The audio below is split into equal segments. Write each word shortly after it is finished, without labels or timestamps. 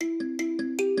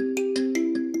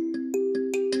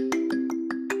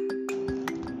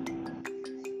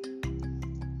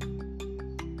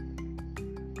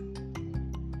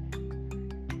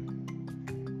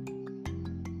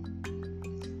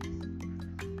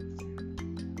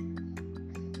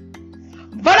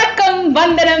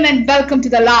Vandanam and welcome to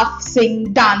the Laugh,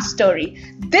 Sing, Dance Story.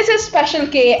 This is Special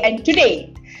K and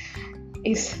today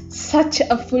is such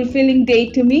a fulfilling day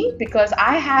to me because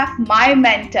I have my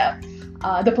mentor,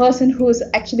 the person who's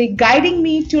actually guiding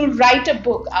me to write a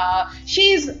book.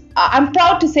 I'm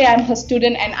proud to say I'm her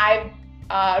student and I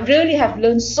really have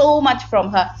learned so much from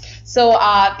her. So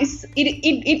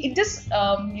it just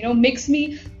makes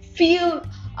me feel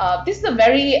this is a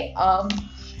very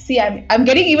I'm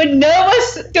getting even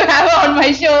nervous to have her on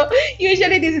my show.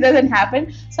 Usually this doesn't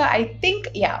happen. So I think,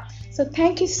 So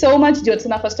thank you so much,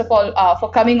 Jyotsna, first of all, for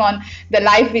coming on the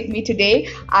live with me today.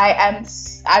 I'm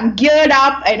geared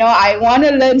up. I know I want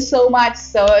to learn so much.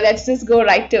 So let's just go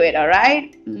right to it. All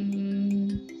right.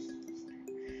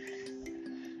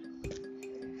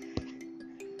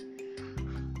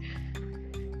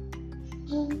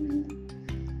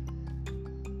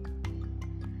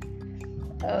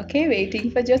 Okay, waiting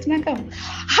for Jyotsna to come.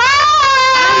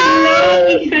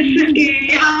 Hello, Special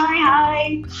K.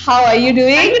 Hi. How are you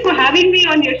doing? Thank you for having me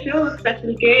on your show,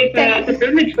 Special K. It's a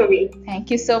privilege for me. Thank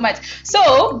you so much.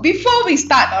 So, before we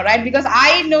start, alright, because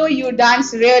I know you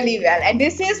dance really well, and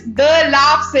this is the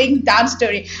Laugh, Sing, Dance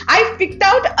Story. I picked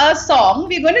out a song.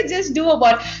 We're going to just do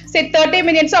about, say, 30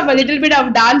 minutes of a little bit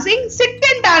of dancing. Sit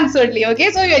and dance only,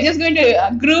 okay? So, we're just going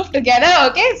to groove together,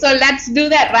 okay? So, let's do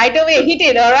that right away. Hit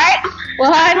it, alright?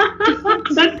 One.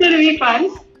 That's going to be fun.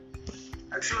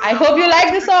 I hope you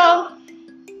like the song.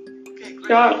 Okay, great.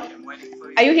 Sure.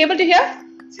 Are you able to hear?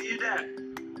 See you there.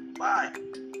 Bye.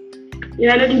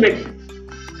 Yeah, a little bit.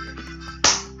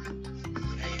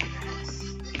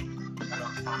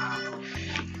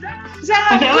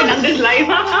 I've never done this live.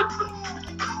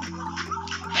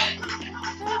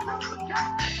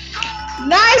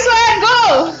 Nice one,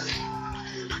 go!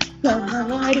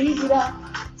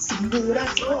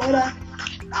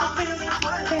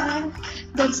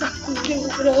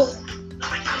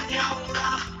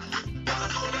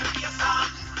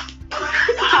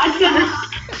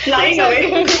 Flying away.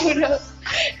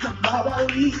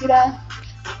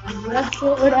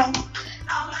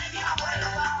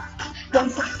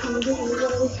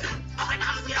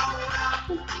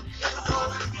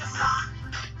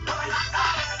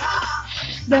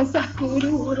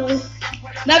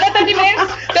 Another 30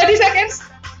 minutes, 30 seconds.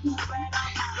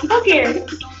 Okay.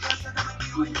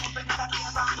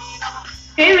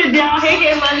 Hey Vidya, hey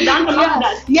Kemal, dance along with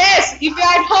us. Yes, if you're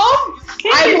at home,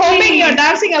 I'm hoping you're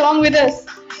dancing along with us.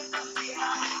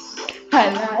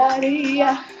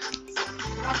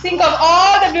 Think of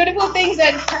all the beautiful things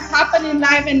that happen in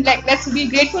life and let's be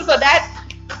grateful for that.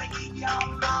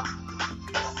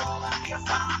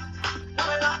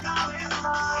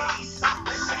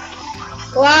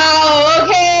 Wow,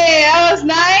 okay, that was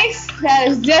nice. That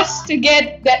is just to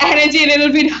get the energy a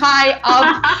little bit high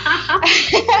up.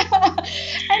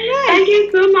 Thank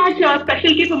you so much,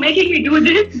 Special K, for making me do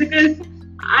this because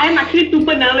I'm actually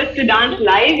super nervous to dance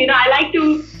live. I like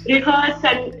to rehearse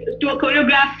and do a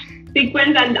choreographed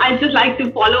sequence and I just like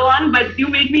to follow on, but you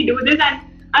made me do this and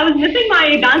I was missing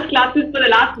my dance classes for the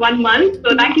last 1 month,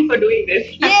 so thank you for doing this.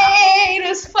 Yay! It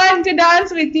was fun to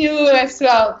dance with you as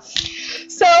well.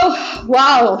 So,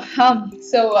 wow.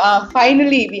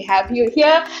 Finally we have you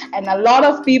here and a lot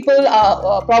of people,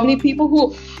 probably people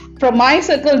who from my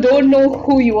circle don't know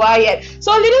who you are yet.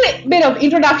 So a little bit of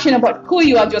introduction about who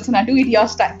you are, Jyotsna. Do it your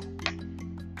style.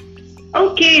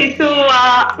 Okay, so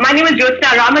my name is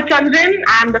Jyotsna Ramachandran.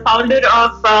 I'm the founder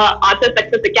of Author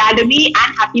Success Academy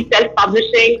and Happy Self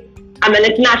Publishing. I'm an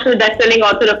international best-selling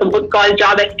author of a book called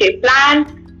Job Escape Plan.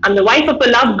 I'm the wife of a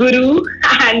love guru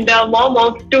and mom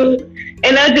of 2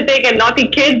 energetic and naughty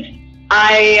kids.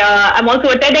 I'm also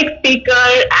a TEDx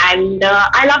speaker and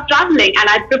I love traveling and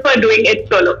I prefer doing it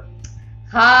solo.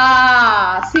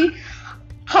 See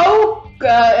how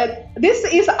this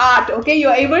is art, okay?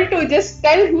 You're able to just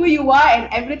tell who you are and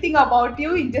everything about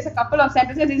you in just a couple of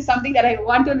sentences. This is something that I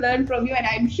want to learn from you and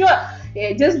I'm sure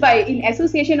just in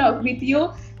association with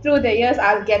you through the years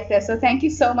I'll get there. So thank you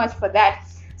so much for that.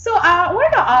 So I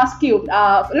wanted to ask you,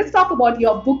 let's talk about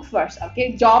your book first,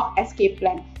 okay? Job Escape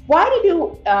Plan. Why did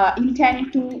you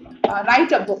intend to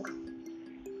write a book?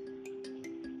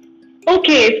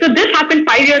 Okay, so this happened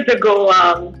 5 years ago,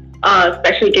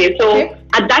 Special K. So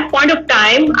at that point of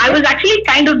time, I was actually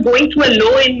kind of going through a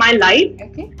low in my life.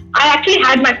 Okay. I actually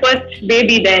had my first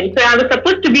baby then. So it was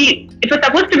supposed to be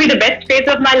the best phase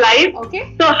of my life.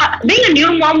 Okay. So being a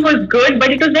new mom was good,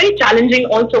 but it was very challenging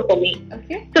also for me.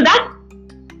 Okay. So that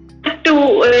to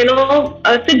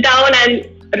sit down and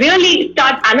really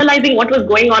start analyzing what was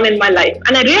going on in my life.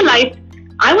 And I realized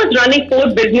I was running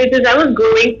 4 businesses, I was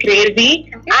going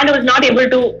crazy, and I was not able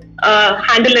to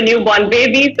handle a newborn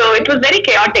baby, so it was very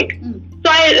chaotic.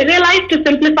 So I realized to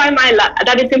simplify my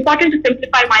that it's important to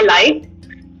simplify my life.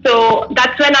 So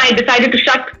that's when I decided to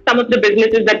shut some of the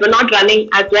businesses that were not running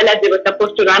as well as they were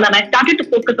supposed to run, and I started to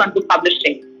focus on book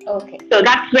publishing. Okay. So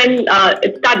that's when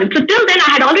it started. So till then, I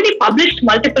had already published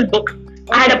multiple books.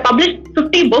 I had published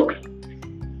 50 books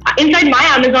inside my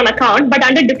Amazon account, but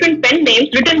under different pen names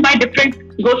written by different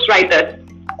ghostwriters.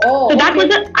 So that was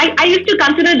I used to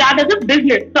consider that as a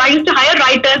business. So I used to hire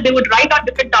writers. They would write on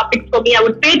different topics for me. I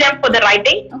would pay them for the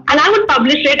writing, and I would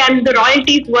publish it, and the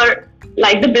royalties were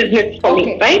like the business for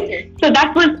me, right? Okay. So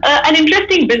that was an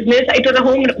interesting business. It was a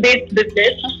home-based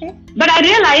business. Okay. But I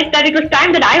realized that it was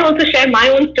time that I also share my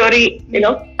own story,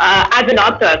 as an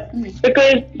author.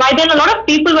 Because by then a lot of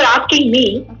people were asking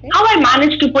me how I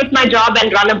managed to quit my job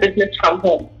and run a business from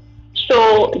home.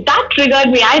 So that triggered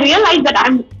me. I realized that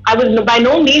I was by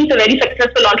no means a very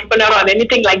successful entrepreneur or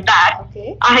anything like that.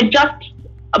 Okay. I had just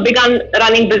begun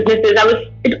running businesses.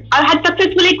 I had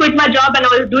successfully quit my job and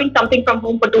I was doing something from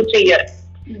home for 2-3 years.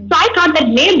 So I thought that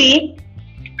maybe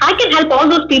I can help all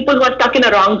those people who are stuck in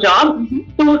a wrong job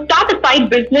to start a side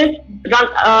business,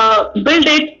 build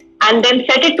it, and then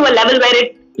set it to a level where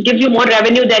it gives you more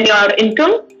revenue than your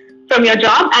income from your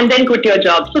job, and then quit your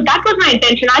job. So that was my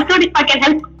intention. I thought if I can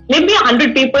help maybe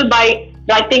 100 people by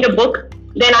writing a book,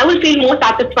 then I will feel more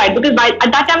satisfied, because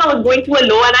at that time I was going through a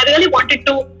low and I really wanted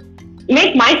to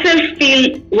make myself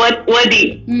feel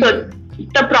worthy. So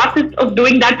the process of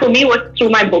doing that for me was through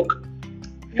my book.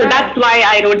 So that's why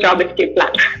I wrote Job Escape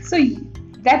Plan. So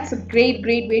that's a great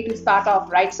way to start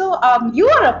off, right? So you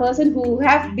are a person who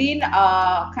have been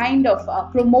kind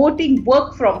of promoting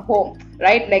work from home,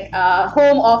 right? Like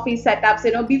home office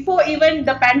setups, before even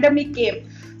the pandemic came.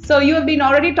 So you have been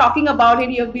already talking about it.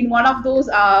 You have been one of those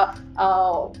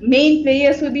main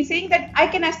players who will be saying that I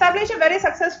can establish a very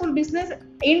successful business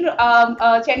in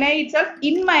Chennai itself,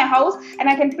 in my house, and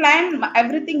I can plan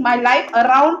everything, my life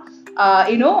around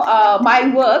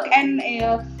my work. And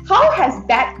how has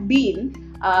that been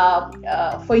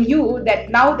for you, that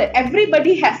now that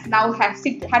everybody had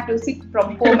to sit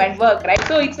from home and work, right?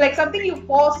 So it's like something you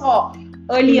foresaw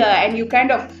earlier and you kind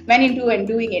of went into and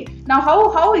doing it. Now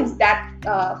how is that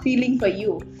feeling for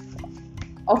you,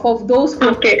 of those who...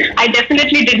 Okay, I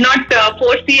definitely did not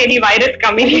foresee any virus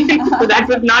coming in, so that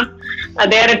was not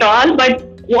there at all. But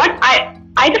what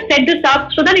I just set this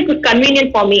up so that it was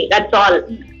convenient for me, that's all.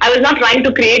 I was not trying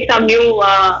to create some new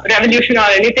revolution or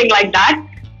anything like that.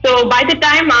 So by the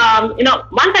time,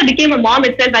 once I became a mom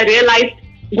itself, I realized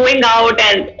going out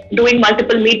and doing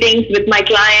multiple meetings with my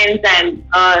clients and,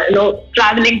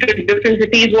 traveling to different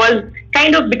cities was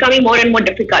kind of becoming more and more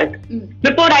difficult.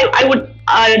 Before I would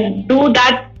do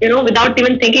that, without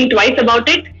even thinking twice about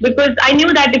it, because I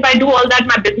knew that if I do all that,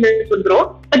 my business would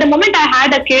grow. But the moment I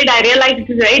had a kid, I realized it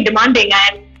is very demanding,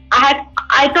 and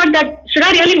I thought that should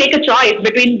I really make a choice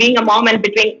between being a mom and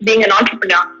between being an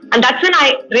entrepreneur? And that's when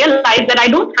I realized that I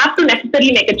don't have to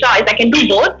necessarily make a choice. I can do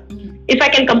both if I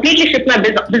can completely shift my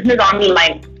business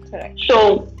online. Correct.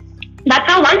 So that's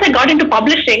how once I got into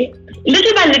publishing,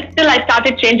 little by little I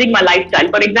started changing my lifestyle.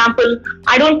 For example,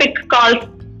 I don't pick calls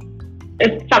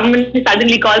if someone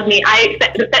suddenly calls me. I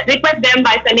request them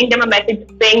by sending them a message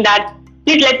saying that,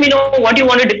 please let me know what you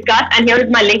want to discuss and here is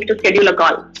my link to schedule a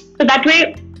call. So that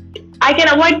way I can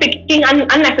avoid picking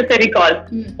unnecessary calls,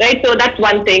 right? So that's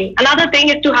one thing. Another thing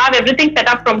is to have everything set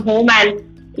up from home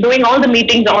and doing all the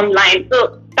meetings online.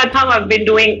 So that's how I've been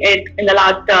doing it in the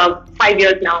last 5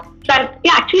 years now. So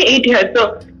actually 8 years.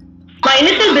 So my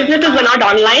initial businesses were not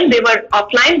online, they were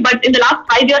offline. But in the last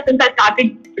 5 years since I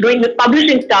started doing this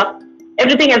publishing stuff,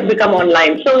 everything has become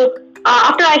online. So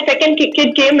after my second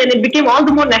kid came in, it became all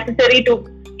the more necessary to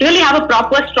really have a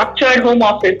proper structured home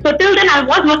office. So till then I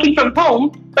was working from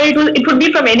home, but it would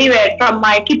be from anywhere, from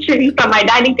my kitchen, from my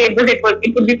dining table, it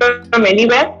would be from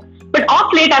anywhere. But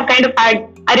off late I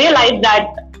realized that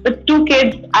with 2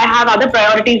 kids, I have other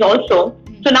priorities also.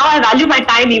 So now I value my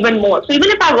time even more. So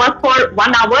even if I work for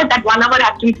 1 hour, that 1 hour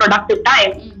has to be productive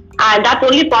time. And that's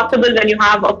only possible when you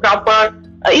have a proper,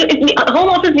 home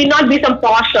office need not be some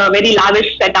posh, very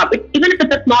lavish setup. Even if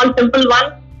it's a small, simple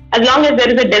one, as long as there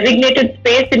is a designated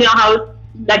space in your house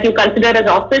that you consider as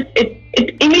office,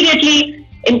 it immediately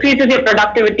increases your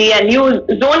productivity and you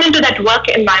zone into that work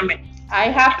environment. I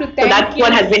have to thank that's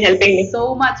what has been helping me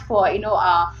so much for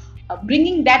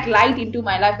bringing that light into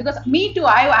my life, because me too,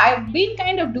 I've been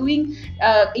kind of doing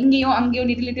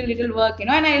little work, and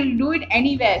I'll do it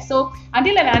anywhere. So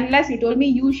until and unless you told me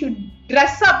you should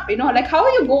dress up, like how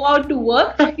you go out to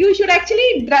work, you should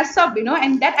actually dress up,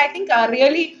 and that I think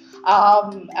really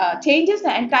changes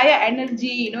the entire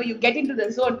energy, you get into the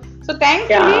zone. So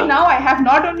thankfully now I have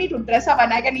not only to dress up,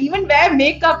 and I can even wear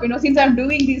makeup, since I'm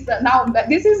doing this now.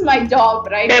 This is my job,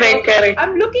 right? Correct.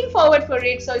 I'm looking forward for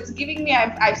it. So it's giving me,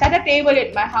 I've set a table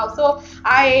at my house. So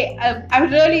I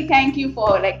really thank you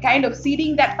for like kind of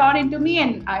seeding that thought into me,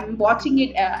 and I'm watching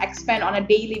it expand on a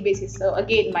daily basis. So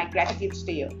again, my gratitude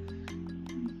to you.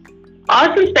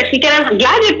 Awesome, Spashika. I'm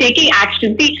glad you're taking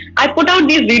action. See, I put out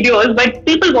these videos, but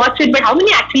people watch it, but how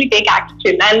many actually take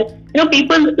action? And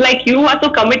people like you are so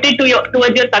committed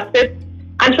towards your success.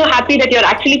 I'm so happy that you're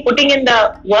actually putting in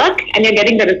the work and you're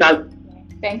getting the results.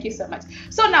 Thank you so much.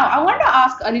 So now I want to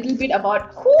ask a little bit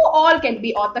about who all can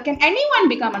be author. Can anyone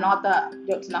become an author,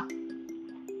 Jyotsna?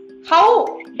 How?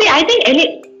 See, I think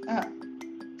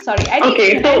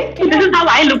Okay, so this is how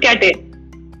I look at it.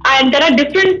 And there are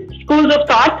different schools of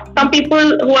thought. Some people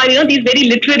who are, these very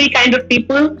literary kind of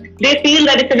people, they feel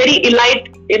that it's a very elite,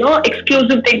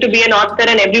 exclusive thing to be an author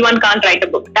and everyone can't write a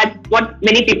book. That's what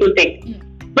many people think.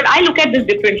 But I look at this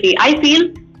differently. I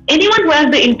feel anyone who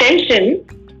has the intention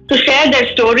to share their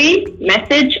story,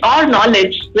 message or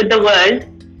knowledge with the world,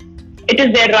 it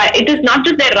is their right. It is not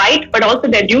just their right, but also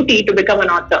their duty to become an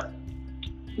author.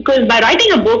 Because by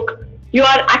writing a book, you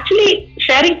are actually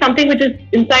sharing something which is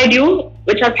inside you,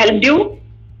 which has helped you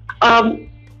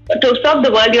to serve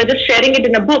the world. You're just sharing it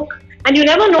in a book. And you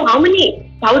never know how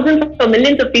many thousands or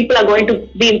millions of people are going to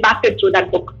be impacted through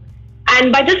that book.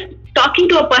 And by just talking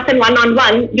to a person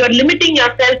one-on-one, you're limiting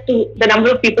yourself to the number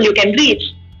of people you can reach.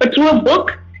 But through a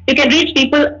book, you can reach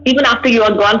people even after you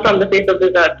are gone from the face of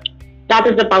this earth. That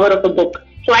is the power of a book.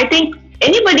 So I think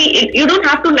you don't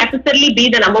have to necessarily be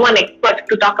the number one expert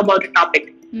to talk about a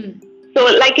topic. So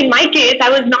like in my case, I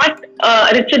was not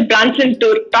Richard Branson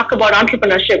to talk about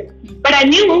entrepreneurship. But I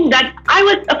knew that I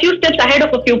was a few steps ahead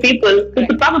of a few people who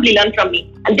could probably learn from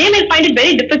me. And they may find it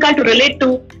very difficult to relate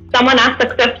to someone as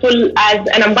successful as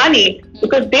an Ambani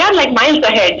because they are like miles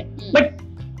ahead. But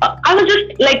I was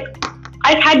just like,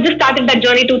 I had just started that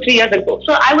journey 2-3 years ago.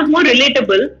 So I was more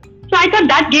relatable. So I thought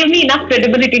that gave me enough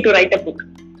credibility to write a book.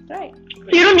 Right.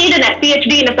 So you don't need a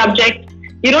PhD in a subject.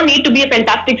 You don't need to be a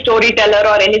fantastic storyteller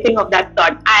or anything of that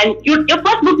sort. And your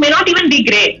first book may not even be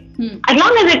great. As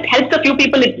long as it helps a few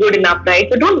people, it's good enough, right?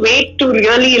 So don't wait to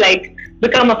really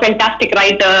become a fantastic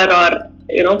writer or,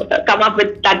 come up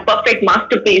with that perfect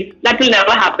masterpiece. That will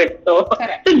never happen. So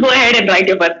just go ahead and write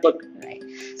your first book. Right.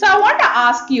 So I want to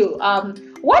ask you,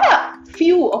 what are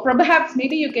few, or perhaps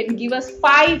maybe you can give us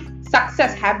 5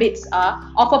 success habits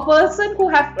of a person who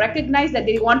have recognized that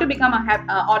they want to become an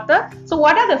author. So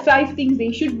what are the 5 things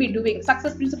they should be doing,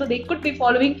 success principle they could be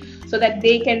following so that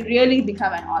they can really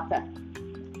become an author?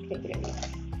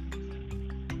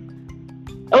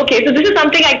 Okay, so this is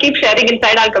something I keep sharing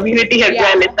inside our community as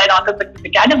well, inside Author Success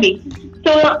Academy.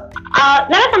 So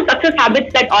there are some success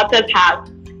habits that authors have.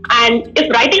 And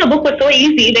if writing a book was so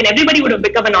easy, then everybody would have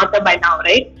become an author by now,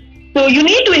 right? So you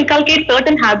need to inculcate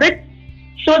certain habits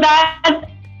so that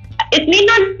it need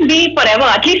not be forever,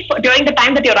 at least during the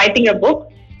time that you're writing your book,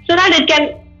 so that it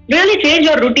can really change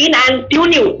your routine and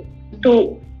tune you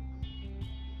to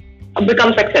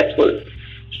become successful.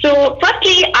 So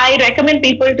firstly, I recommend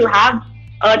people to have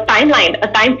a timeline,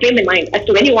 a time frame in mind as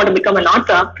to when you want to become an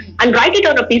author and write it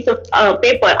on a piece of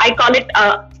paper. I call it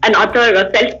an author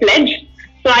self-pledge.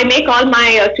 So I make all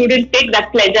my students take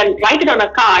that pledge and write it on a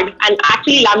card and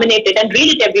actually laminate it and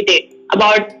read it every day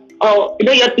about,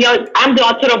 I'm the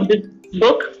author of this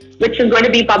book, which is going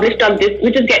to be published on this,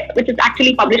 which is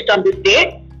actually published on this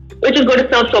day, which is going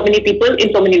to serve so many people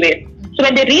in so many ways. So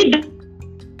when they read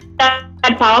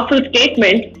that powerful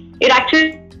statement, it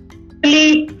actually,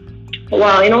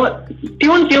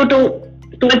 tunes you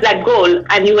towards that goal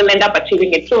and you will end up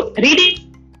achieving it. So reading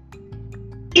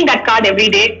that card every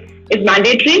day is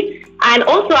mandatory. And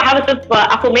also I have a set of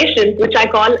affirmations which I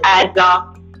call as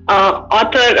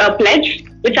author pledge,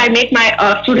 which I make my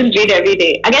students read every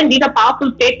day. Again, these are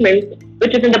powerful statements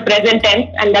which is in the present tense,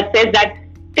 and that says that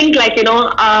think like,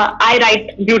 I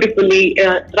write beautifully,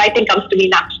 writing comes to me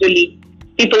naturally.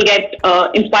 People get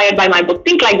inspired by my book.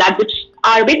 Think like that, which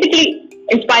are basically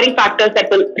inspiring factors that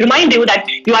will remind you that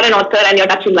you are an author and you're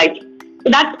touching life. So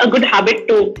that's a good habit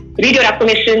to read your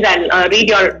affirmations and read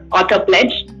your author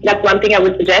pledge. That's one thing I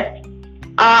would suggest.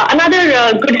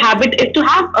 Another good habit is to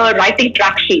have a writing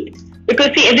track sheet.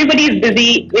 Because see, everybody is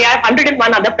busy. We have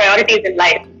 101 other priorities in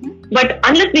life. But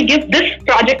unless we give this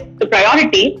project the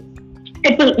priority,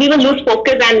 we will lose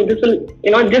focus and this will,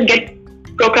 just get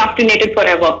procrastinated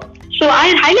forever. So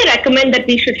I highly recommend that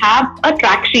we should have a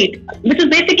track sheet, which is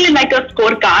basically like a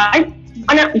scorecard.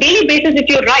 On a daily basis, if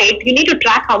you write, you need to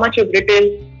track how much you've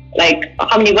written, like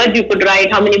how many words you could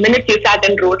write, how many minutes you sat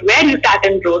and wrote, where you sat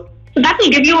and wrote. So So that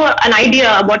will give you an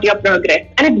idea about your progress.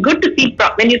 And it's good to see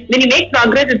when you make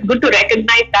progress, it's good to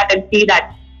recognize that and see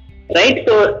that, right?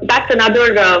 So that's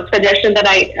another suggestion that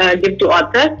I give to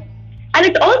authors. And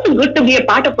it's also good to be a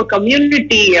part of a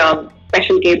community,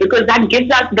 Special K, because that gives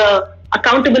us the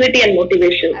accountability and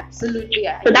motivation. Absolutely.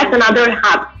 Yeah. So that's another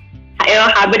habit.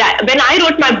 When I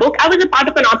wrote my book, I was a part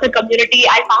of an author community.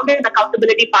 I found an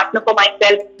accountability partner for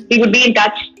myself. We would be in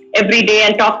touch every day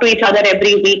and talk to each other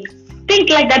every week. Things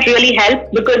like that really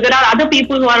help because there are other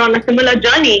people who are on a similar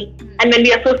journey, and when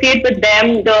we associate with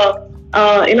them,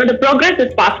 the progress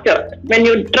is faster. When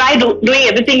you try doing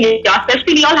everything yourself,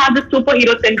 we all have this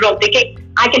superhero syndrome, thinking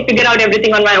I can figure out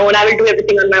everything on my own. I will do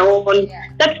everything on my own. Yeah.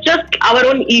 That's just our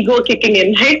own ego kicking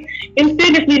in, right?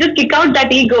 Instead, if we just kick out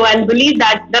that ego and believe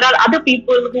that there are other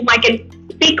people whom I can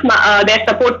seek their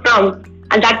support from,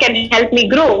 and that can help me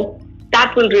grow,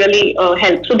 that will really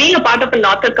help. So being a part of an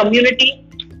author community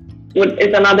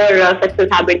is another success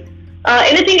habit.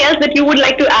 Anything else that you would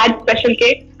like to add, Special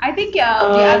K? I think the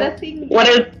other thing, what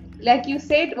else? like you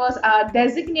said, was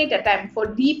designate a time for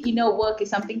deep inner work is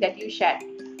something that you shared,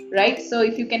 right? So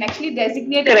if you can actually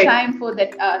designate Correct. a time for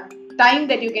that time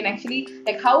that you can actually,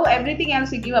 like how everything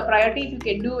else you give a priority, if you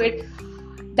can do it,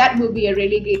 that will be a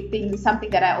really great thing. Something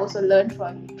that I also learned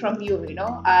from you,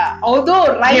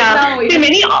 although right now,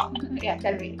 yeah,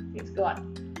 tell me, please go on.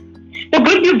 So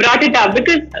good you brought it up,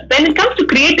 because when it comes to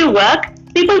creative work,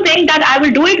 people think that I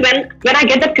will do it when I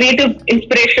get the creative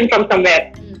inspiration from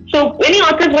somewhere. So many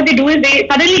authors, what they do is they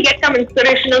suddenly get some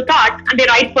inspirational thought and they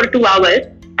write for 2 hours,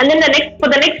 and then for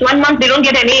the next 1 month they don't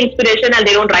get any inspiration and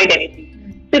they don't write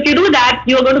anything. So if you do that,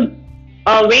 you're going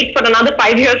to wait for another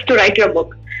 5 years to write your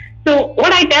book. So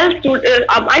what I tell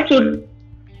my students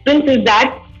is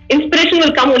that inspiration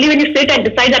will come only when you sit and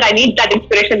decide that I need that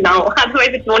inspiration now.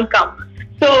 Otherwise it won't come.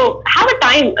 So have a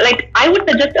time. Like I would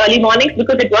suggest early mornings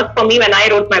because it worked for me when I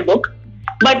wrote my book.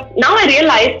 But now I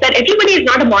realize that everybody is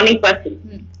not a morning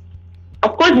person.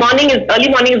 Of course, early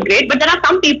morning is great, but there are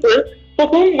some people for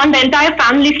whom when the entire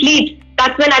family sleeps,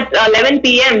 that's when at 11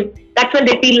 p.m., that's when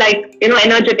they feel like,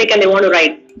 energetic and they want to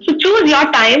write. So choose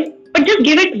your time, but just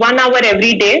give it 1 hour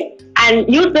every day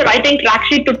and use the writing track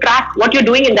sheet to track what you're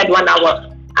doing in that 1 hour.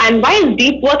 And why is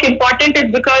deep work important is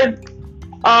because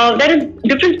there is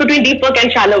difference between deep work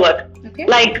and shallow work. Okay.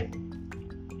 Like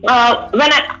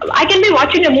when I can be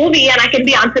watching a movie and I can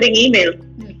be answering emails,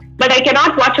 but I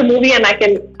cannot watch a movie and I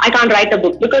can't write a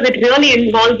book because it really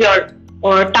involves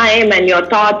your time and your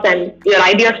thoughts and your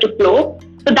ideas to flow.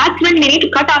 So that's when we need to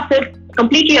cut ourselves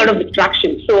completely out of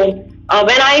distraction. So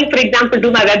when I, for example, do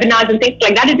my webinars and things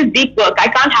like that, it is deep work. I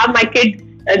can't have my kids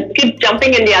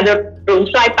jumping in the other room.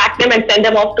 So I pack them and send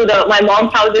them off to my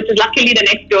mom's house, which is luckily the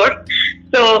next door.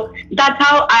 So that's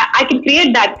how I can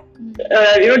create that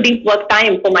deep work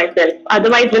time for myself.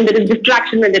 Otherwise, when there is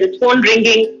distraction, when there is phone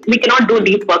ringing, we cannot do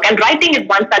deep work. And writing is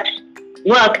one such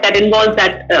work that involves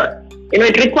that,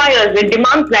 it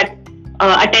demands that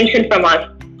attention from us.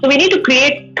 So we need to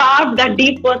carve that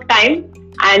deep work time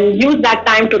and use that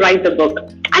time to write the book.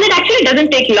 And it actually doesn't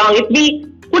take long. If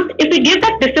we give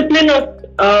that discipline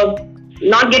of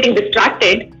not getting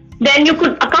distracted, then you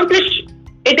could accomplish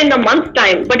it in a month's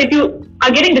time. But if you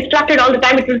are getting distracted all the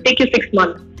time, it will take you 6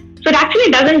 months. So it actually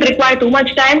doesn't require too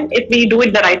much time if we do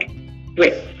it the right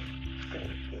way.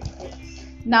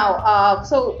 Now,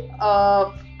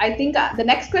 I think the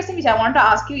next question which I want to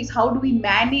ask you is how do we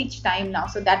manage time now?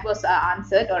 So that was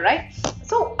answered, all right.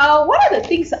 So what are the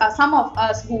things some of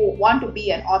us who want to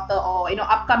be an author or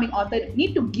upcoming author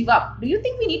need to give up? Do you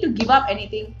think we need to give up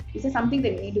anything? Is there something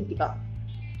that we need to give up?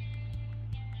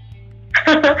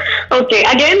 Okay,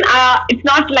 again, it's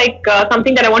not like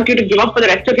something that I want you to give up for the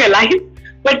rest of your life.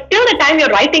 But till the time you're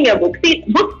writing your book,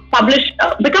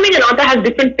 becoming an author has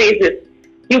different phases.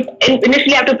 You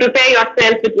initially have to prepare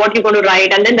yourself with what you're going to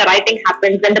write, and then the writing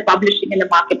happens, then the publishing and the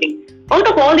marketing. Out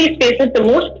of all these phases, the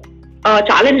most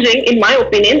challenging, in my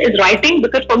opinion, is writing,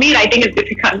 because for me, writing is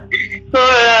difficult. So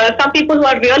some people who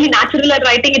are really natural at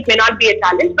writing, it may not be a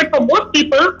challenge. But for most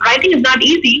people, writing is not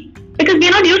easy because we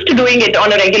are not used to doing it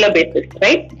on a regular basis,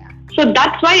 right? Yeah. So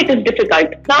that's why it is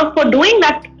difficult. Now, for doing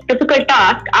that difficult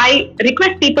task, I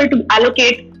request people to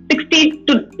allocate 60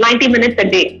 to 90 minutes a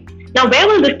day. Now, where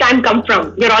will this time come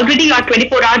from? Your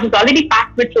 24 hours is already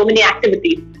packed with so many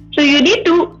activities. So you need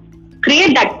to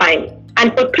create that time.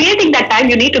 And for creating that time,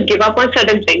 you need to give up on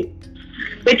certain things,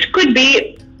 which could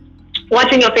be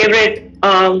watching your favorite,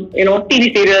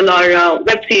 TV serial or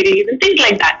web series and things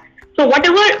like that. So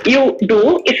whatever you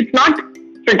do, if it's not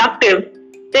productive,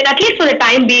 then at least for the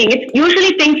time being, it's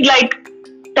usually things like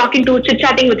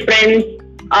chit-chatting with friends,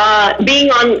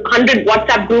 being on 100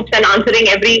 WhatsApp groups and answering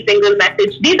every single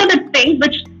message. These are the things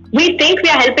which we think we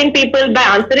are helping people by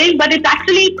answering, but it's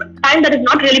actually time that is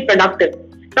not really productive.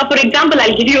 Now, for example,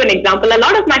 I'll give you an example. A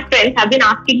lot of my friends have been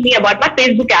asking me about my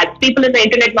Facebook ads. People in the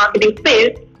internet marketing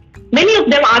space, many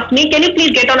of them ask me, can you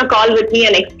please get on a call with me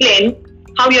and explain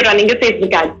how you're running your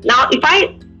Facebook ads? Now, if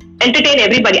I entertain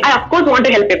everybody, I of course want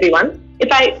to help everyone.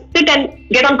 If I sit and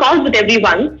get on calls with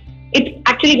everyone, it's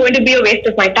actually going to be a waste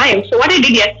of my time. So what I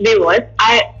did yesterday was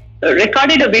I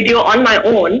recorded a video on my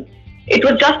own. It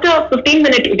was just a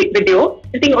 15-minute video,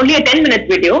 I think only a 10-minute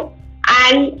video.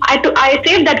 And I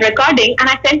saved that recording and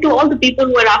I sent to all the people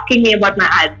who were asking me about my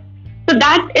ads. So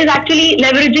that is actually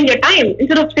leveraging your time.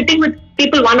 Instead of sitting with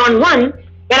people one-on-one,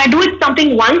 when I do it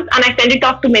something once and I send it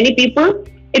off to many people,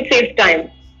 it saves time.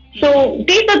 So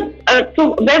these are,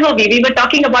 so where were we? We were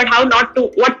talking about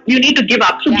what you need to give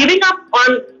up. So giving up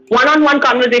on one-on-one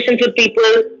conversations with people,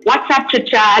 WhatsApp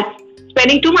chit-chats,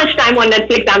 spending too much time on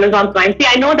Netflix, Amazon Prime. See,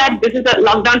 I know that this is a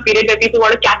lockdown period where people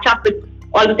want to catch up with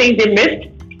all the things they missed.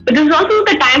 But this is also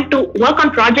the time to work on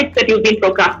projects that you've been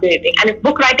procrastinating. And if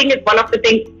book writing is one of the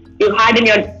things you had in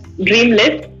your dream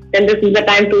list, then this is the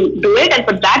time to do it. And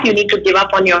for that, you need to give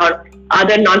up on your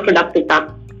other non-productive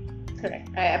tasks. Correct.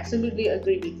 I absolutely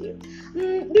agree with you.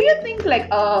 Do you think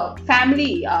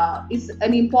family is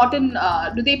an important,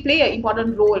 do they play an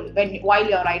important role while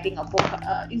you're writing a book?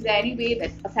 Is there any way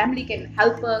that a family can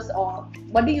help us, or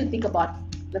what do you think about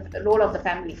the role of the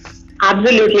family?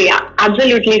 Absolutely, yeah.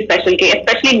 Absolutely special case.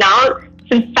 Especially now,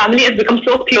 since family has become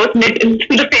so close-knit in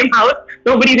the same house,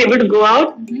 nobody's able to go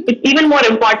out. Mm-hmm. It's even more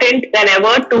important than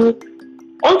ever to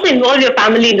also involve your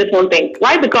family in this whole thing.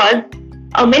 Why? Because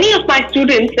many of my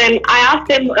students, and I asked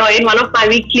them in one of my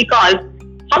weekly calls,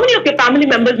 how many of your family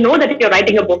members know that you're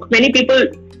writing a book? Many people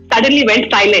suddenly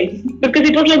went silent because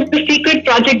it was like a secret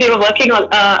project they were working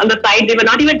on the side. They were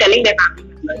not even telling their family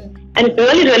members. And it's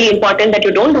really, really important that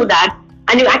you don't do that.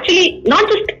 And you actually not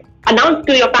just announce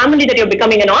to your family that you're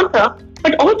becoming an author,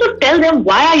 but also tell them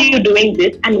why are you doing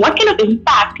this and what kind of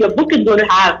impact your book is going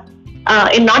to have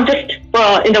in not just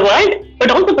in the world,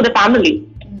 but also for the family.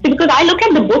 See, because I look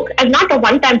at the book as not a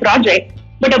one-time project,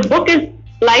 but a book is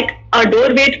like a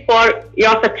doorway for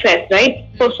your success, right?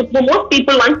 So for most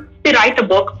people, once they write a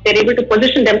book, they're able to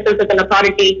position themselves as an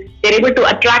authority. They're able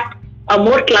to attract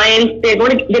more clients. They're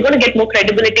going to get more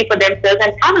credibility for themselves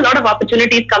and have a lot of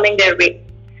opportunities coming their way.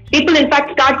 People, in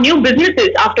fact, start new businesses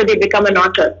after they become an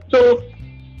author. So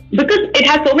because it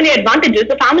has so many advantages,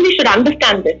 the family should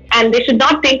understand this, and they should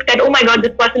not think that, oh my God,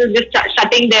 this person is just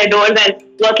shutting their doors and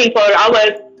working for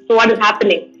hours. So what is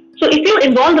happening? So if you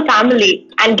involve the family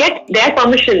and get their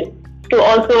permission to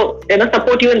also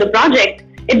support you in the project,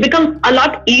 it becomes a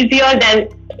lot easier than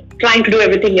trying to do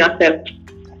everything yourself.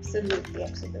 Absolutely,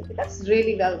 absolutely. That's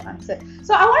really well answered.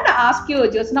 So I want to ask you,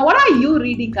 Jyotsna, what are you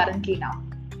reading currently now?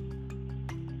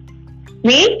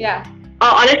 Me? Yeah.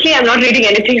 Honestly, I'm not reading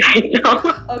anything right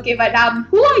now. Okay, but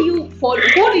who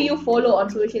do you follow on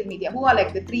social media? Who are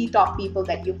like the 3 top people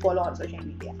that you follow on social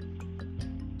media?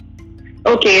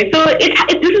 Okay, so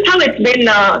this is how it's been.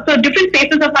 So different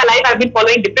phases of my life, I've been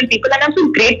following different people, and I'm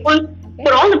so grateful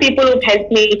for all the people who've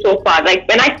helped me so far. Like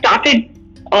when I started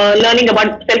learning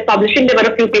about self-publishing, there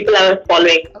were a few people I was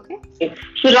following. Okay.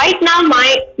 So right now,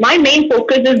 my main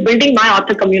focus is building my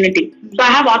author community. So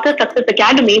I have Author Success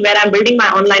Academy where I'm building my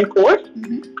online course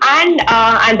and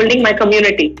I'm building my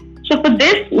community. So for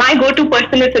this, my go-to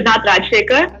person is Siddharth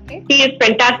Rajshekhar. Okay. He is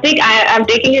fantastic. I'm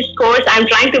taking his course. I'm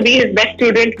trying to be his best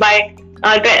student by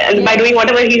doing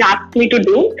whatever he asks me to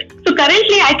do. So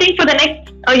currently, I think for the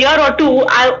next year or two,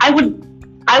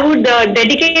 I would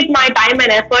dedicate my time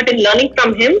and effort in learning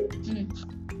from him.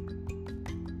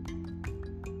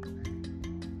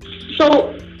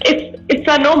 So it's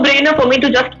a no-brainer for me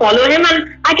to just follow him,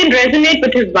 and I can resonate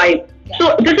with his vibe. Yeah.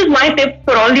 So this is my tip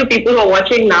for all you people who are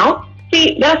watching now.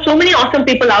 See, there are so many awesome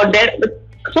people out there with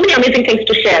so many amazing things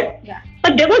to share. Yeah.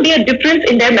 But there will be a difference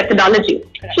in their methodology.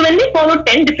 Correct. So when we follow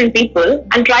 10 different people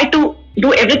and try to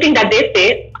do everything that they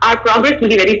say, our progress will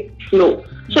be very slow.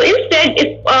 So instead,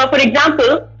 if, for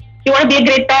example, you want to be a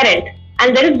great parent,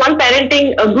 and there is one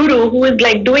parenting guru who is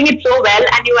like doing it so well,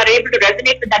 and you are able to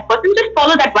resonate with that person, just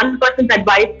follow that one person's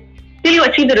advice till you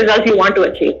achieve the results you want to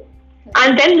achieve.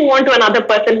 And then move on to another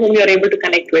person whom you are able to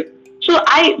connect with. So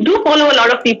I do follow a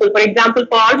lot of people. For example,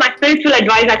 for all my spiritual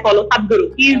advice, I follow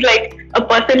Sadhguru. He is like a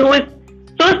person who is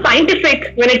so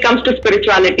scientific when it comes to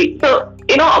spirituality. So,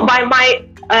 by my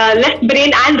left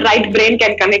brain and right brain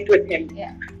can connect with him.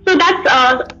 Yeah. So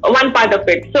that's one part of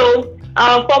it. So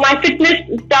For my fitness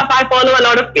stuff, I follow a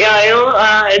lot of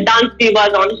dance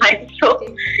divas online. So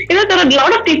there are a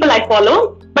lot of people I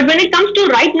follow. But when it comes to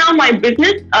right now my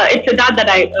business, it's Siddharth that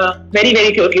I very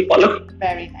very closely follow.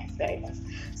 Very nice, very nice.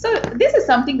 So this is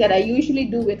something that I usually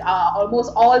do with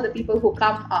almost all the people who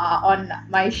come on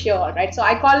my show, right? So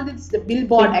I call this the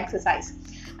billboard exercise.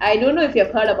 I don't know if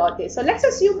you've heard about this. So let's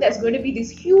assume there's going to be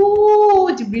this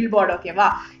huge billboard, okay,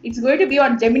 wow. It's going to be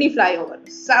on Gemini flyover.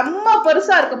 Samma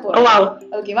perusa irukka podu. Oh wow.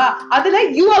 Okay, wow.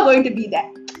 Otherwise, you are going to be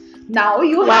there. Now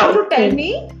you have to tell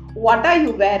me, what are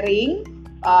you wearing?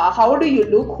 How do you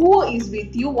look? Who is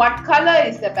with you? What color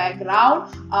is the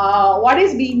background? What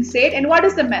is being said? And what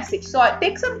is the message? So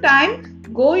take some time,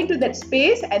 go into that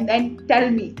space, and then tell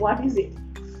me what is it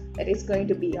that is going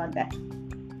to be on that.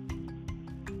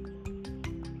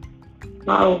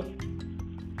 Wow.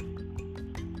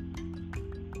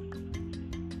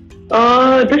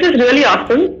 This is really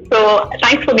awesome. So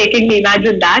thanks for making me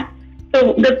imagine that.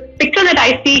 So the picture that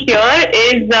I see here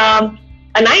is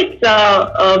a nice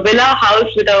villa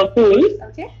house with a pool.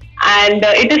 Okay. And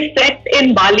it is set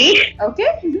in Bali. Okay.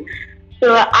 Mm-hmm.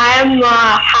 So I am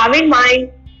having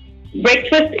my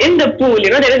breakfast in the pool.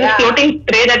 There is a floating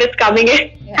tray that is coming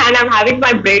in. And I'm having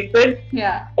my breakfast.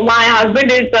 Yeah. My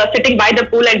husband is sitting by the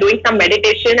pool and doing some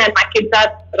meditation, and my kids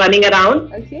are running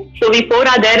around. Okay. So we four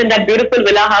are there in that beautiful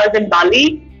villa house in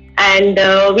Bali, and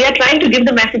we are trying to give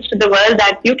the message to the world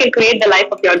that you can create the life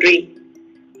of your dream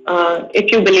if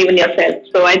you believe in yourself.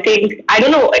 So I think, I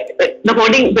don't know, the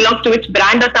hoarding belongs to which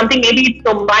brand or something. Maybe it's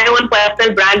from my own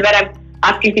personal brand where I'm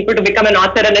asking people to become an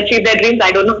author and achieve their dreams.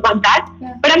 I don't know about that.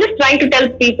 Yeah. But I'm just trying to tell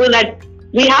people that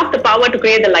we have the power to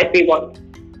create the life we want.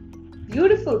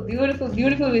 Beautiful, beautiful,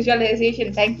 beautiful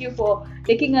visualization. Thank you for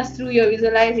taking us through your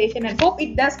visualization, and hope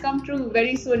it does come true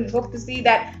very soon. Hope to see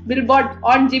that billboard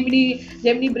on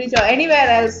Gemini Bridge or anywhere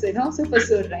else, super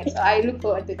soon, right? So I look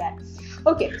forward to that.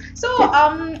 Okay, so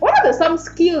what are some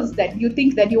skills that you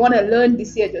think that you want to learn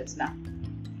this year, Jyotsna?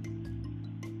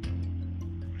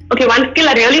 Okay, one skill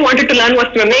I really wanted to learn was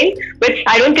swimming, which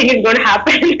I don't think is going to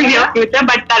happen in the near future,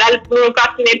 but that I'll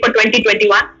procrastinate for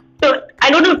 2021. So I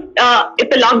don't know if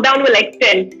the lockdown will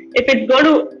extend. If it's going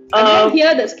to... I didn't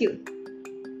hear the skill.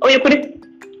 Oh, you couldn't...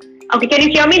 Okay, can you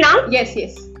hear me now? Yes.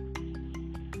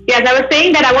 Yes, I was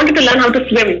saying that I wanted to learn how to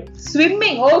swim.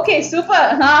 Swimming, okay,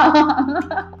 super.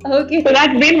 Okay. So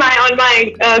that's been on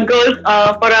my goals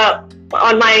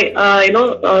on my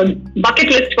bucket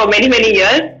list for many, many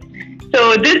years.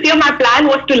 So this year my plan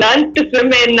was to learn to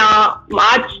swim in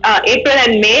March, April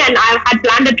and May, and I had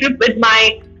planned a trip with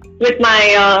my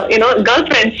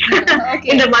girlfriends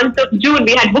in the month of June.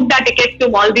 We had booked our tickets to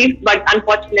Maldives, but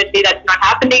unfortunately that's not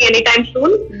happening anytime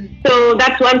soon. So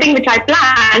that's one thing which I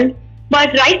planned.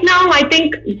 But right now, I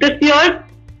think this year,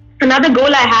 another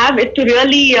goal I have is to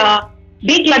really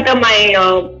declutter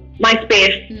my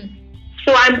space.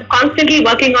 So I'm constantly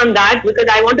working on that because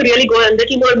I want to really go a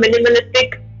little more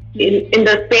minimalistic in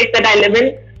the space that I live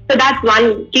in. So that's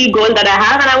one key goal that I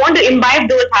have, and I want to imbibe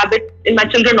those habits in my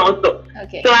children also.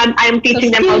 Okay. So I'm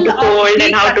teaching them how to fold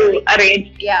and how to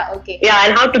arrange. Yeah, okay. Yeah,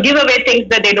 and how to give away things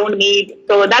that they don't need.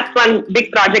 So that's one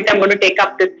big project I'm going to take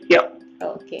up this year.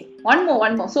 Okay. One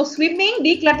more. So swimming,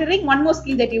 decluttering, one more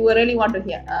skill that you really want to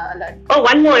learn. Oh,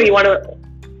 one more you want to...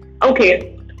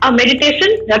 Okay.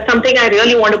 Meditation, that's something I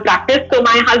really want to practice. So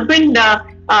my husband...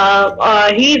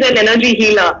 he's an energy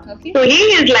healer. Okay. So he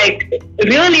is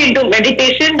really into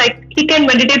meditation. He can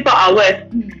meditate for hours.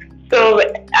 So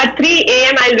at 3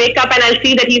 a.m. I'll wake up and I'll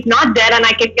see that he's not there, and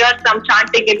I can hear some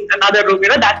chanting in another room.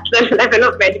 That's the level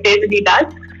of meditation he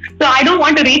does. So I don't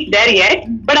want to reach there yet,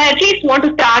 but I at least want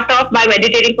to start off by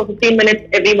meditating for 15 minutes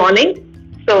every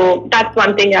morning. So that's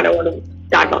one thing that I want to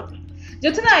start off.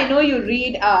 Jyotsna, I know you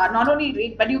read, not only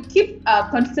read, but you keep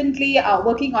constantly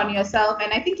working on yourself,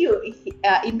 and I think you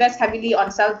invest heavily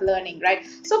on self-learning, right?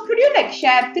 So could you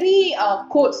share 3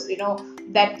 quotes,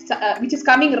 that which is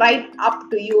coming right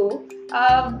up to you,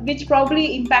 which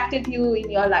probably impacted you in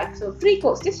your life? So 3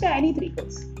 quotes, just share any 3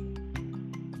 quotes.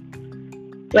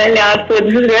 Well, yeah, so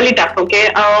this is really tough, okay?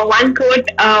 One quote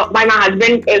by my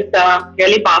husband is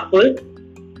really powerful,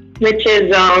 which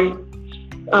is,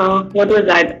 what was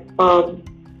that?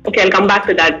 Okay, I'll come back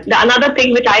to that. Another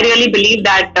thing which I really believe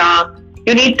that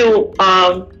you need to,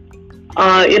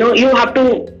 you have to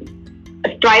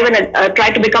strive and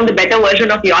try to become the better version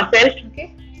of yourself.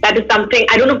 Okay. That is something,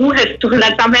 I don't know who has told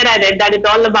that, somewhere I read that it's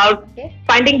all about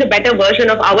finding the better version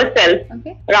of ourselves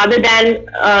rather than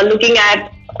looking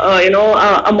at,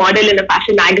 a model in a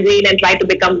fashion magazine and try to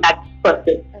become that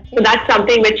person. Okay. So that's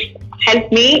something which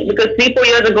helped me because 3-4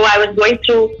 years ago I was going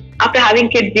through, after having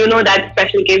kids, that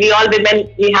special case. We all women,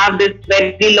 we have this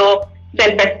very low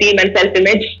self-esteem and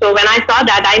self-image. So when I saw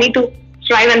that I need to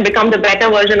strive and become the better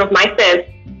version of myself,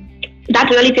 that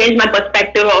really changed my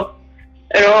perspective of,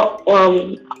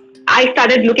 I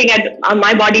started looking at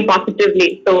my body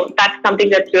positively. So that's something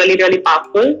that's really, really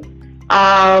powerful.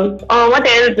 What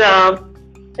else?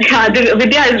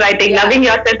 Vidya is writing, loving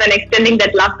yourself and extending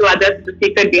that love to others is the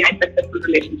secret behind successful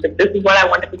relationships. This is what I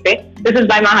wanted to say. This is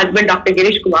by my husband, Dr.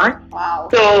 Girish Kumar. Wow.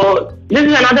 So this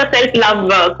is another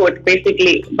self-love quote,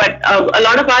 basically. But a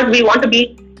lot of us, we want to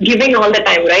be giving all the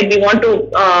time, right? We want to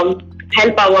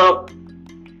help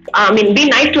be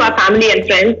nice to our family and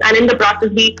friends, and in the process,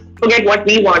 we forget what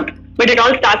we want. But it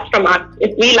all starts from us.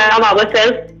 If we love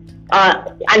ourselves,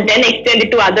 and then extend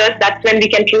it to others, that's when we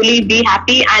can truly be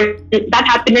happy, and that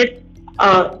happiness,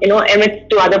 emits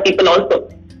to other people also.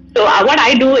 So what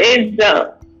I do is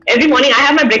every morning I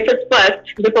have my breakfast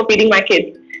first before feeding my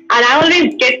kids, and I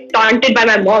always get taunted by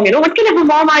my mom. What kind of a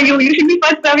mom are you? You should be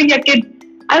first serving your kids.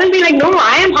 I will be like, no,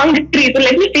 I am hungry, so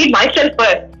let me feed myself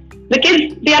first. The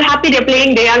kids, they are happy, they're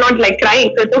playing, they are not like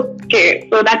crying, so it's okay.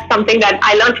 So that's something that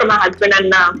I learned from my husband,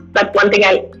 and that's one thing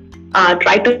I'll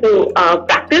try to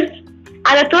practice.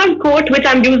 And a third quote which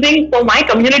I'm using for my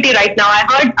community right now, I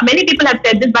heard many people have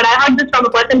said this, but I heard this from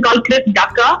a person called Chris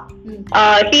Ducker.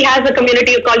 He has a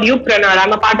community called Youpreneur.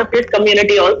 I'm a part of his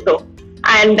community also.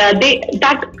 And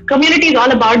that community is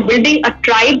all about building a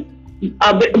tribe,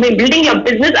 building your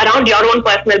business around your own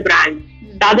personal brand.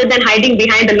 Rather than hiding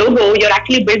behind a logo, you're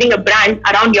actually building a brand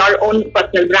around your own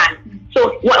personal brand.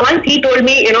 So once he told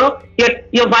me,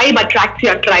 your vibe attracts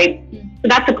your tribe. So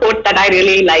that's a quote that I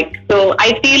really like. So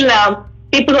I feel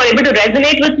people who are able to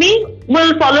resonate with me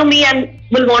will follow me and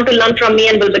will want to learn from me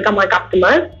and will become my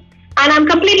customers. And I'm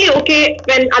completely okay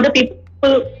when other people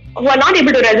who are not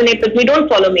able to resonate with me don't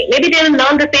follow me. Maybe they will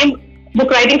learn the same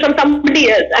book writing from somebody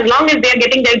else. As long as they're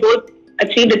getting their goals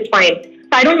achieved, it's fine.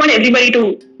 So I don't want everybody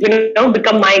to,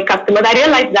 become my customers. I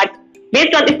realize that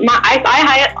based on if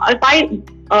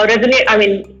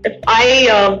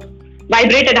I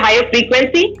vibrate at a higher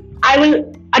frequency, I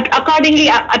will accordingly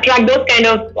attract those kind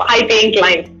of high-paying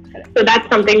clients. So that's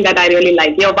something that I really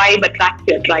like. Your vibe attracts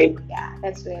your tribe. Yeah,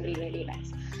 that's really, really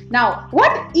nice. Now,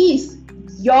 what is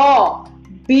your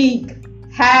big,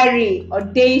 hairy,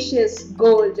 audacious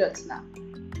goal, Jyotsna?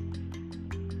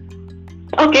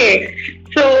 Okay,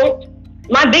 so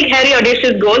my big, hairy,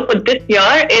 audacious goal for this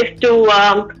year is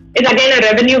again a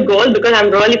revenue goal, because I'm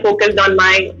really focused on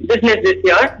my business this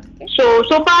year. So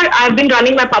far I've been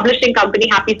running my publishing company,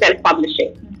 Happy Self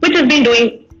Publishing, which has been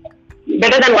doing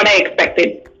better than what I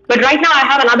expected. But right now I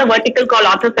have another vertical called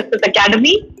Author Success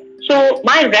Academy. So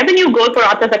my revenue goal for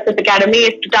Author Success Academy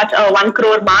is to touch a 1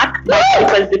 crore mark by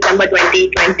 31st December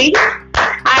 2020.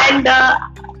 And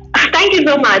thank you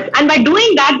so much. And by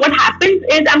doing that, what happens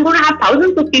is I'm going to have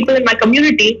thousands of people in my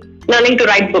community learning to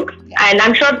write books. And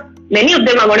I'm sure many of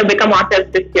them are going to become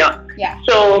authors this year. Yeah.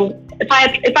 So if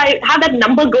I have that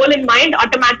number goal in mind,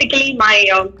 automatically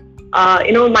my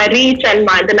my reach and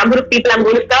the number of people I'm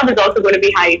going to serve is also going to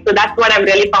be high. So that's what I'm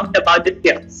really pumped about this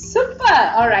year.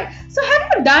 Super. All right. So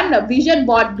have you done a vision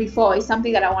board before? Is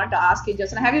something that I want to ask you,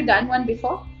 Jyotsna. Have you done one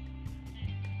before?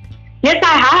 Yes,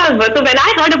 I have. So when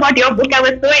I heard about your book, I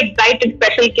was so excited,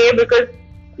 Special K, because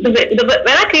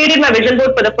when I created my vision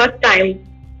board for the first time,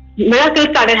 miracles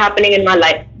started happening in my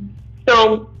life.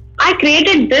 So I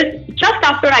created this just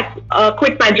after I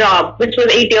quit my job, which was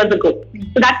 8 years ago.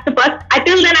 So that's the first.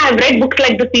 Until then, I have read books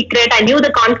like The Secret. I knew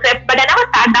the concept, but I never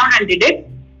sat down and did it.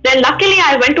 Then luckily,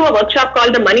 I went to a workshop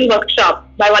called the Money Workshop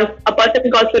by a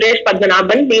person called Suresh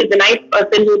Padmanabhan. He is a nice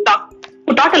person who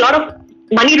taught a lot of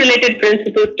money-related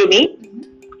principles to me.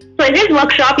 So in his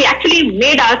workshop, he actually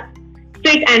made us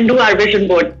sit and do our vision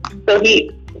board. So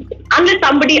unless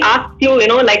somebody asks you,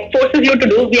 forces you to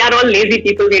do, we are all lazy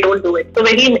people, we don't do it. So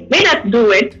when he made us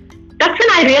do it, that's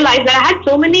when I realized that I had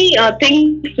so many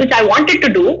things which I wanted to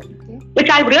do, which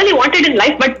I really wanted in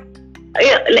life, but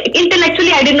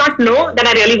intellectually I did not know that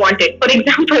I really wanted. For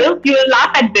example, you will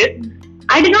laugh at this.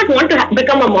 I did not want to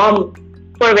become a mom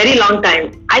for a very long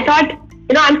time. I thought,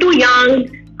 I'm too young.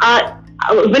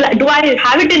 Do I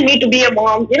have it in me to be a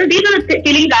mom? These are the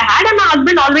feelings I had, and my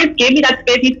husband always gave me that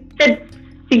space. He said,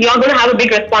 you're going to have a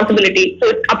big responsibility, so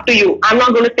it's up to you. I'm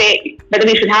not going to say whether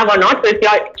we should have or not, so it's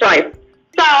your choice.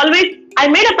 So I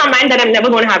made up my mind that I'm never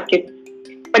going to have kids.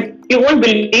 But you won't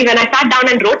believe, when I sat down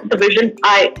and wrote the vision,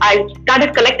 I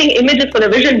started collecting images for the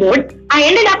vision board. I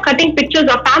ended up cutting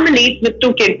pictures of families with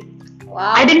 2 kids.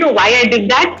 Wow. I didn't know why I did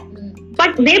that.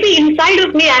 But maybe inside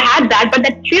of me I had that, but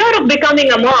that fear of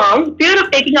becoming a mom, fear of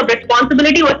taking up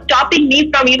responsibility was stopping me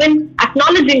from even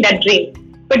acknowledging that dream.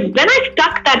 But when I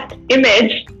stuck that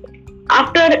image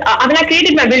after when I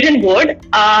created my vision board,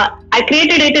 I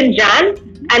created it in Jan,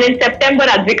 and in September,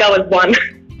 Advika was born.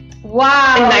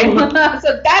 Wow. In 9 months.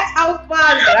 So that's how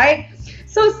fast, right?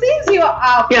 So since you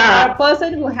are a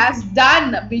person who has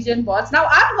done vision boards, now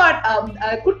I've got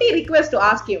a Kuti request to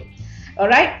ask you. All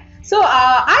right. So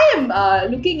I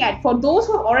am looking at, for those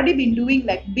who have already been doing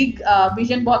like big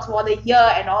vision boards for the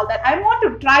year and all that, I want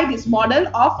to try this model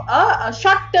of a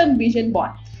short-term vision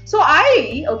board. So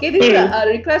this is a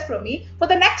request from me. For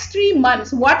the next 3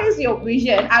 months, what is your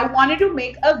vision? I wanted to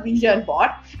make a vision board,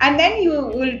 and then you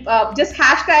will just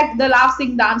hashtag the Laugh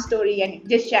Sing Dance Story and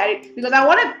just share it, because I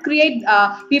want to create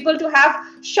people to have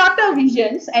shorter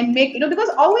visions and make, because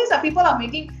always people are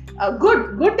making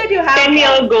good that you have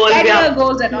 10-year goals, 10-year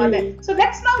goals and all that. So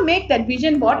let's now make that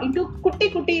vision board into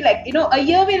kuti, like, a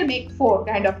year will make 4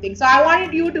 kind of thing. So I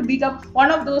wanted you to become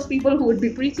one of those people who would be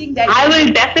preaching that. I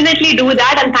will definitely do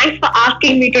that, and thanks for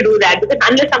asking me to do that, because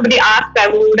unless somebody asked, I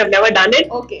would have never done it.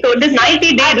 Okay. So this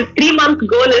 90 days, this 3-month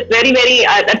goal is very, very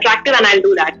attractive, and I'll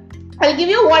do that. I'll give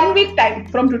you 1 week time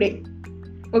from today.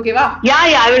 Okay, wow. Yeah,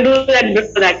 I will do that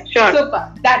before that. Sure.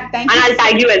 Super. Thank you. And I'll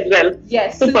tag you as well.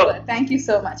 Yes, super. Thank you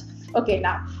so much. Okay,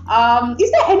 now,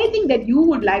 is there anything that you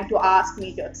would like to ask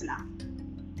me, Jyotsna?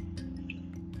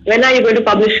 When are you going to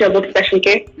publish your book, Special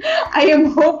K? I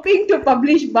am hoping to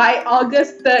publish by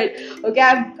August 3rd. Okay,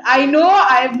 I know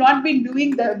I have not been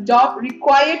doing the job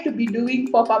required to be doing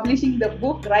for publishing the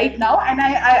book right now, and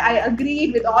I agree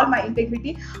it with all my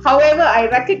integrity. However, I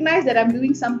recognize that I'm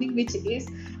doing something which is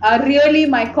really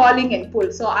my calling and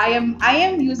pull. So I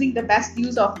am using the best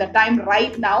use of the time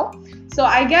right now. So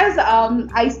I guess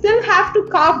I still have to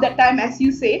carve that time, as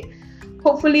you say.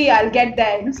 Hopefully I'll get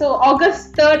there. So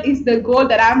August 3rd is the goal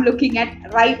that I'm looking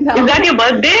at right now. Is that your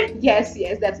birthday? Yes,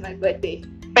 that's my birthday.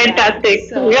 Fantastic.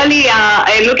 So, really,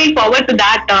 I'm looking forward to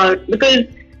that because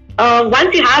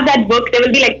once you have that book, there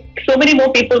will be like so many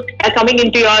more people coming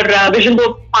into your vision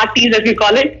board parties, as you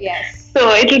call it. Yes. So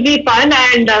it will be fun,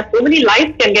 and so many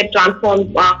lives can get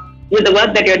transformed with the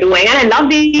work that you're doing. And I love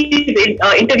these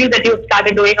interviews that you've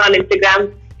started doing on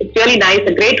Instagram. It's really nice,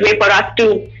 a great way for us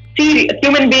to see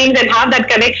human beings and have that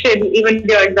connection even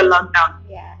during the lockdown.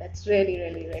 Yeah, that's really,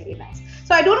 really, really nice.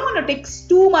 So I don't want to take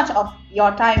too much of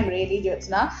your time, really,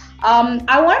 Jyotsna.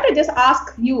 I wanted to just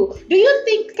ask you, can you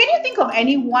think of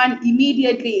anyone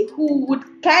immediately who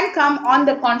can come on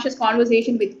the conscious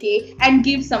conversation with Kay and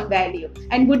give some value?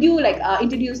 And would you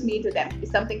introduce me to them?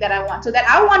 It's something that I want. So that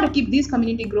I want to keep this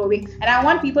community growing, and I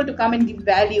want people to come and give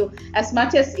value as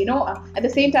much as, at the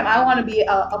same time, I want to be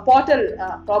a portal,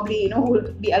 probably, who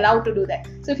will be allowed to do that.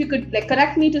 So if you could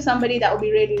connect me to somebody, that would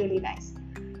be really, really nice.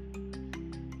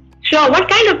 Sure. What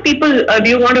kind of people do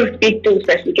you want to speak to,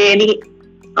 especially? Any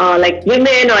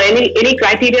women or any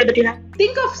criteria that you have?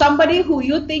 Think of somebody who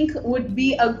you think would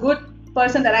be a good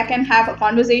person that I can have a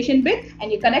conversation with, and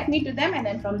you connect me to them, and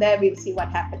then from there we'll see what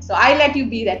happens. So I let you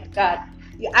be that card.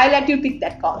 I let you pick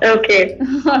that call. Okay.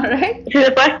 All right. So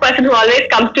the first person who always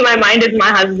comes to my mind is my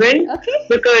husband. Okay.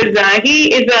 Because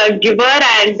he is a giver,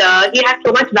 and he has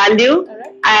so much value. All right.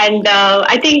 And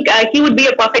I think he would be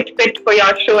a perfect fit for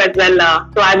your show as well.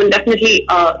 So I will definitely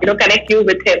connect you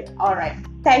with him. All right.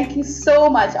 Thank you so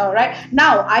much. All right.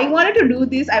 Now, I wanted to do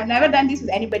this. I've never done this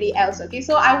with anybody else. Okay.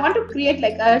 So I want to create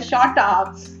a short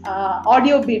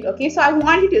audio bit. Okay. So I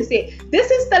want you to say,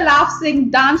 this is the Laugh Sing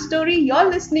Dance Story. You're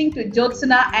listening to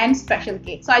Jyotsna and Special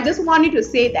K. So I just want you to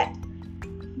say that.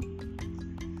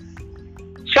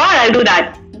 Sure, I'll do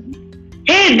that.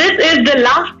 Hey, this is the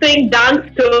Laugh Sing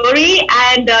Dance Story,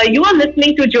 and you are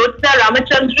listening to Jyotsna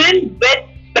Ramachandran with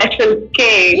Special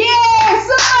K. Yes!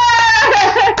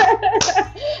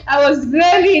 That was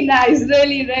really nice,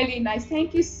 really, really nice.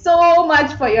 Thank you so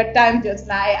much for your time,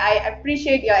 Jyotsna. I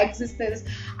appreciate your existence.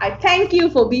 I thank you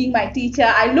for being my teacher.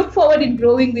 I look forward in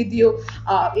growing with you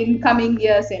in coming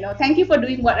years. Thank you for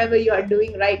doing whatever you are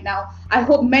doing right now. I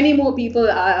hope many more people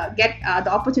get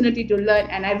the opportunity to learn,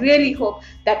 and I really hope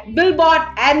that billboard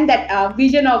and that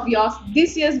vision of yours,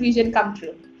 this year's vision, come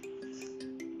true.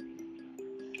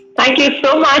 Thank you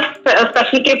so much,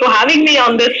 Special K, for having me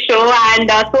on this show.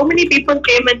 And so many people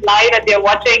came in live and they're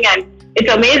watching, and it's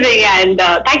amazing. And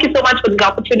thank you so much for this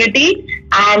opportunity.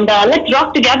 And let's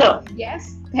rock together.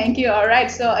 Yes, thank you. All right.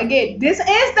 So again, this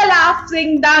is the Laugh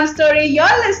Sing Dance Story.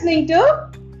 You're listening to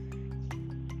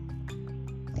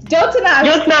Jyotsna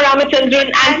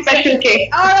Ramachandran and Special K.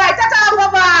 All right. Ta-ta,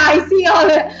 bye-bye. See you all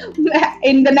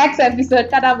in the next episode.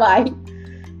 Ta-ta, bye.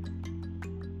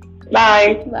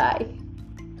 Bye. Bye.